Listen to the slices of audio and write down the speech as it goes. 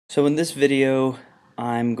So in this video,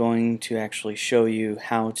 I'm going to actually show you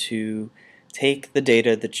how to take the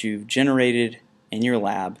data that you've generated in your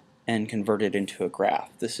lab and convert it into a graph.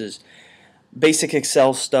 This is basic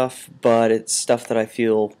Excel stuff, but it's stuff that I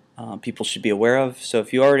feel people should be aware of. So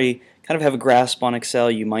if you already kind of have a grasp on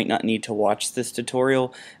Excel, you might not need to watch this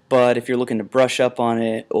tutorial, but if you're looking to brush up on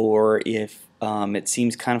it, or if it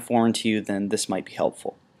seems kind of foreign to you, then this might be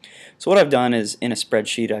helpful. So what I've done is, in a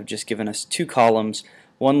spreadsheet, I've just given us two columns,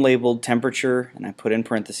 one labeled temperature, and I put in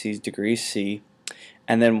parentheses degrees C,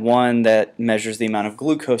 and then one that measures the amount of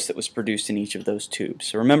glucose that was produced in each of those tubes.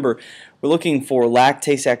 So remember, we're looking for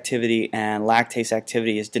lactase activity, and lactase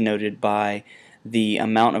activity is denoted by the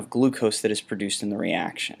amount of glucose that is produced in the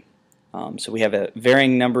reaction. So we have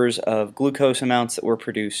varying numbers of glucose amounts that were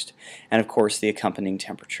produced, and of course the accompanying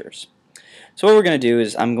temperatures. So what we're going to do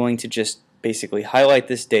is I'm going to just basically highlight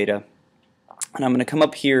this data, and I'm going to come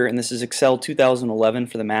up here, and this is Excel 2011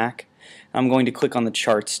 for the Mac. I'm going to click on the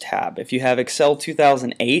Charts tab. If you have Excel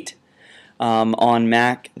 2008 on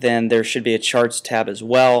Mac, then there should be a Charts tab as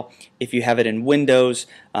well. If you have it in Windows,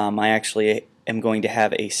 I actually am going to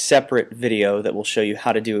have a separate video that will show you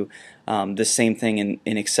how to do the same thing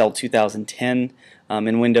in Excel 2010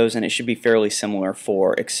 in Windows, and it should be fairly similar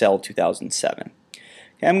for Excel 2007.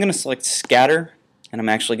 Okay, I'm going to select Scatter, and I'm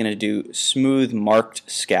actually going to do Smooth Marked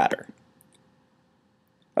Scatter.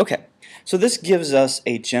 Okay, so this gives us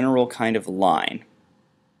a general kind of line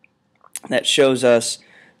that shows us,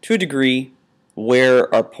 to a degree,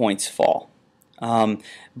 where our points fall.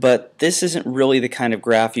 But this isn't really the kind of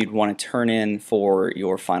graph you'd want to turn in for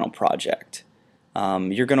your final project.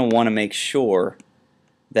 You're going to want to make sure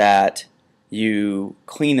that you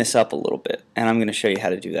clean this up a little bit, and I'm going to show you how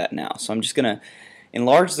to do that now. So I'm just going to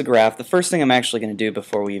enlarge the graph. The first thing I'm actually going to do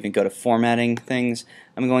before we even go to formatting things,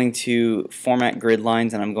 I'm going to format grid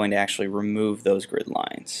lines, and I'm going to actually remove those grid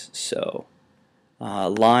lines. So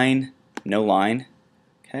line, no line.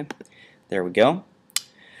 Okay, there we go.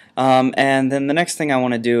 And then the next thing I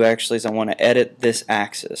want to do actually is I want to edit this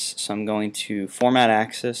axis. So I'm going to format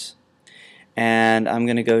axis, and I'm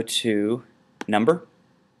going to go to number,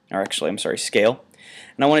 or actually I'm sorry, scale,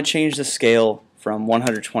 and I want to change the scale from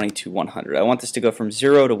 120 to 100. I want this to go from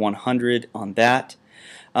 0 to 100 on that.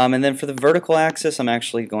 And then for the vertical axis, I'm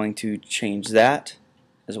actually going to change that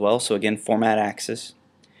as well. So again, format axis.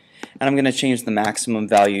 And I'm going to change the maximum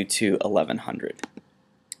value to 1100.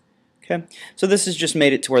 Okay, so this has just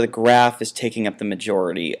made it to where the graph is taking up the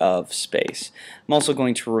majority of space. I'm also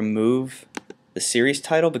going to remove the series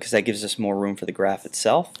title because that gives us more room for the graph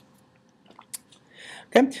itself.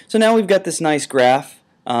 Okay, so now we've got this nice graph.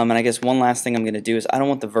 And I guess one last thing I'm going to do is I don't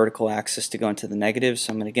want the vertical axis to go into the negative,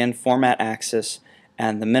 so I'm going to again format axis,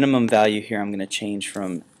 and the minimum value here I'm going to change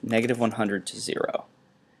from -100 to 0.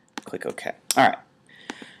 Click OK. Alright,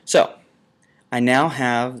 so I now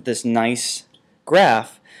have this nice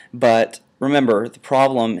graph, but remember the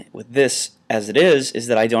problem with this as it is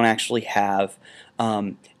that I don't actually have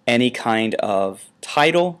any kind of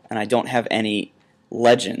title, and I don't have any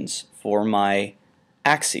legends for my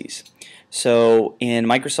axes. So in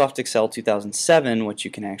Microsoft Excel 2007, what you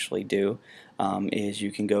can actually do is you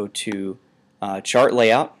can go to Chart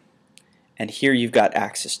Layout, and here you've got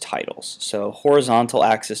axis titles. So horizontal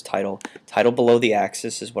axis title, title below the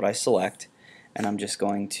axis is what I select, and I'm just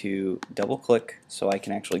going to double click so I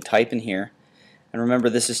can actually type in here. And remember,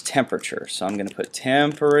 this is temperature, so I'm going to put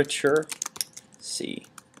temperature C.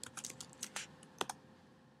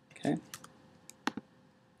 Okay.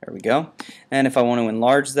 There we go. And if I want to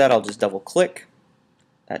enlarge that, I'll just double click.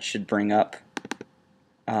 That should bring up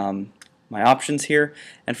my options here.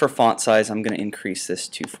 And for font size, I'm going to increase this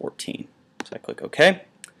to 14. So I click OK.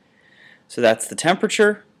 So that's the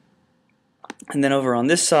temperature. And then over on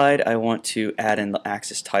this side, I want to add in the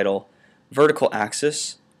axis title, vertical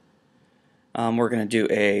axis. We're going to do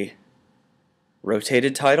a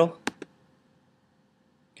rotated title.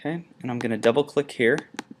 Okay, and I'm going to double click here.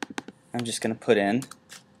 I'm just going to put in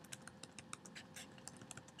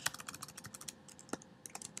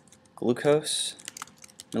glucose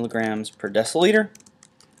milligrams per deciliter,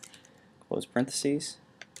 close parentheses,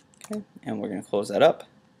 okay, and we're going to close that up.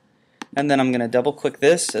 And then I'm going to double click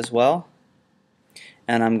this as well,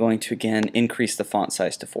 and I'm going to again increase the font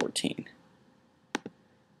size to 14.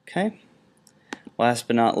 Okay, last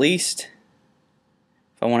but not least,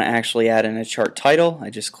 if I want to actually add in a chart title, I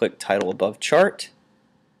just click title above chart.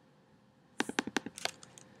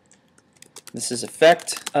 This is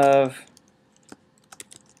effect of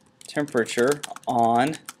temperature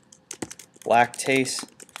on lactase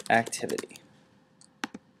activity.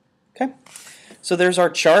 Okay, so there's our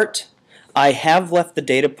chart. I have left the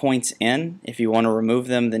data points in. If you want to remove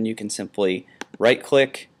them, then you can simply right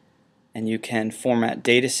click and you can format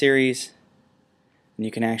data series, and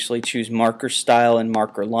you can actually choose marker style and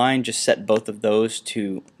marker line. Just set both of those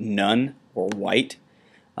to none or white.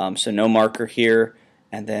 So no marker here,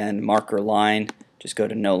 and then marker line, just go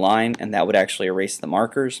to no line, and that would actually erase the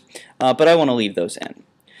markers, but I want to leave those in.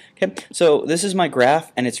 Okay, so this is my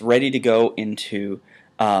graph, and it's ready to go into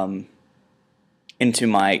my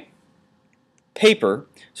paper.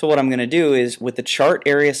 So what I'm going to do is, with the chart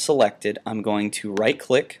area selected, I'm going to right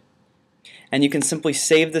click, and you can simply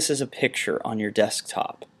save this as a picture on your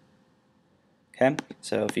desktop. Okay,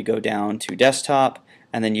 so if you go down to desktop,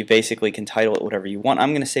 and then you basically can title it whatever you want. I'm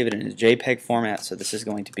going to save it in a JPEG format, so this is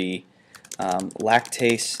going to be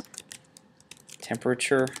lactase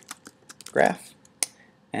temperature graph,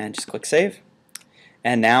 and just click save.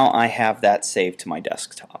 And now I have that saved to my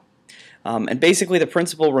desktop. And basically the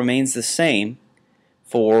principle remains the same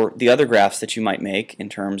for the other graphs that you might make in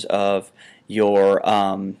terms of your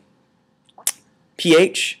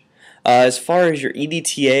pH. As far as your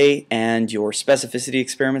EDTA and your specificity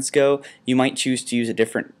experiments go, you might choose to use a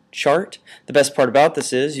different chart. The best part about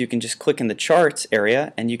this is you can just click in the charts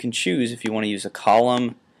area and you can choose if you want to use a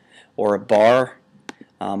column or a bar.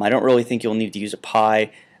 I don't really think you'll need to use a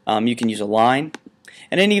pie. You can use a line.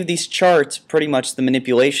 And any of these charts, pretty much the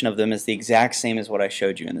manipulation of them is the exact same as what I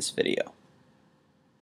showed you in this video.